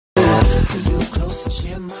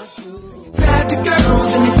share my groove. Grab the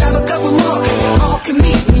girls and then grab a couple more. You all can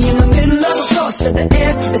meet me in the middle of the floor. Said the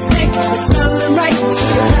air is thick, it's smelling right. So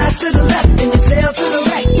you pass to the left and you sail to the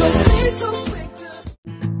right. Don't play so quick.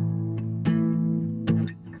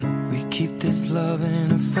 We keep this love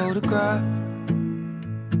in a photograph.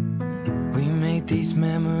 We made these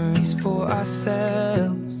memories for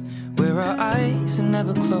ourselves, where our eyes are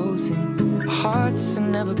never closing, our hearts are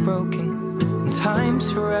never broken, and time's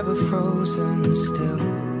forever frozen still.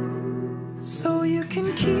 So you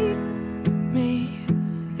can keep me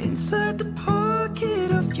inside the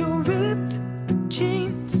pocket of your ripped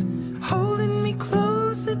jeans, holding me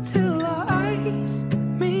closer till our eyes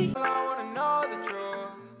meet. I wanna know the truth,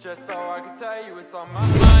 just so I can tell you what's on my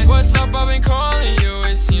mind. What's up, I've been calling you,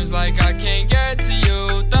 it seems like I can't get to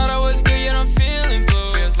you. Thought I was good, yet I'm feeling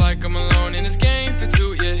blue. Feels like I'm alone in this game for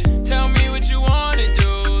two, yeah. Tell me what you wanna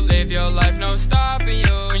do, live your life, no stopping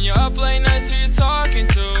you. When you're up late nights, who you talking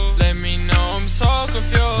to? Let me know, I'm so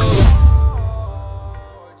confused.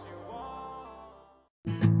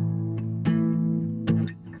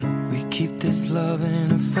 We keep this love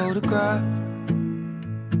in a photograph.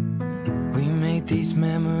 We made these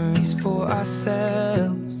memories for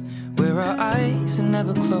ourselves, where our eyes are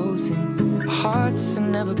never closing, our hearts are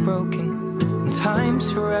never broken, and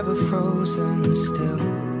time's forever frozen still.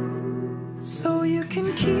 So you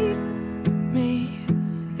can keep me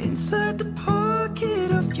inside the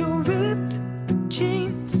pocket of your ripped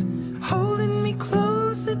jeans, holding me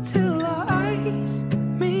closer till our eyes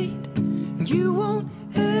meet. You won't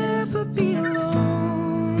ever be alone.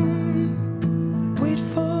 Wait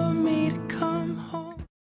for me to come home.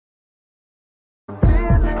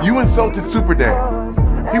 You insulted Super Dan.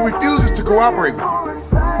 He refuses to cooperate with you.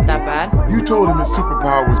 That bad? You told him his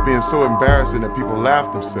superpower was being so embarrassing that people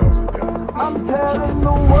laughed themselves to death. I'm telling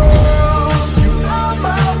the world, you are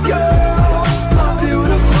my girl, my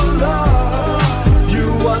beautiful love. You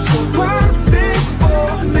are so perfect for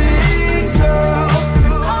me, girl.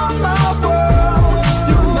 You are my world,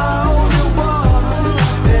 you're my only one.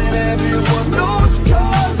 And everyone knows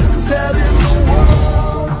 'cause I'm telling the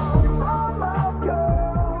world, you are my girl,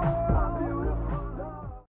 my beautiful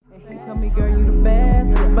love. They tell me, girl, you the best,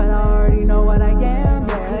 but I already know what I am.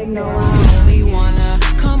 Yeah, I know I really wanna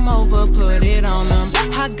come over, put it on them.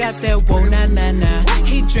 I got that whoa, na na na.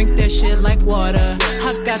 He drink that shit like water.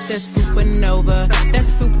 I got that supernova, that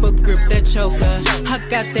super grip, that choker. I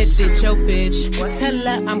got that ditch, yo bitch. Tell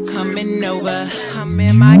her I'm coming over. I'm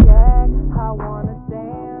in my yak, I wanna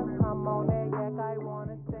dance. I'm on that yak, I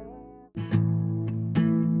wanna dance.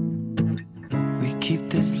 We keep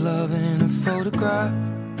this love in a photograph.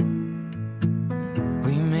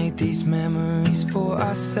 We made these memories for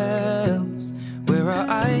ourselves, where our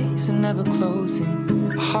eyes are never closing,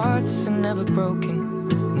 our hearts are never broken,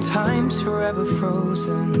 and time's forever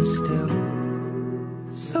frozen still.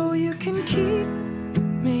 So you can keep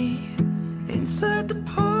me inside the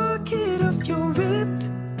pocket of your ripped